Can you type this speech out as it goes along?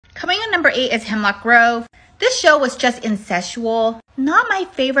Coming in number 8 is Hemlock Grove. This show was just incestual. Not my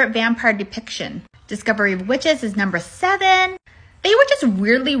favorite vampire depiction. Discovery of Witches is number 7. They were just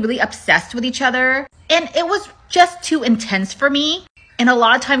weirdly really obsessed with each other. And it was just too intense for me. And a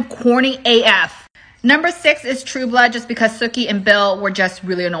lot of time corny AF. Number 6 is True Blood just because Sookie and Bill were just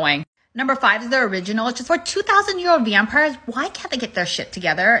really annoying. Number 5 is the original. It's just for 2,000-year-old vampires. Why can't they get their shit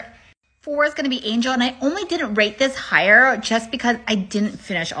together? 4 is going to be Angel, and I only didn't rate this higher just because I didn't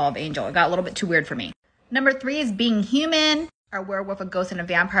finish all of Angel. It got a little bit too weird for me. Number 3 is Being Human. A werewolf, a ghost, and a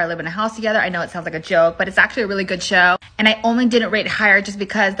vampire live in a house together. I know it sounds like a joke, but it's actually a really good show. And I only didn't rate it higher just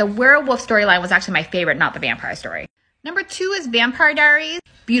because the werewolf storyline was actually my favorite, not the vampire story. Number 2 is Vampire Diaries.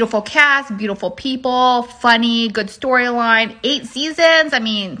 Beautiful cast, beautiful people, funny, good storyline. 8 seasons, I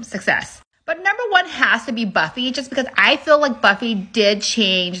mean, success. But number 1 has to be Buffy, just because I feel like Buffy did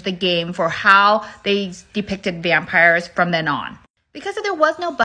change the game for how they depicted vampires from then on. Because if there was no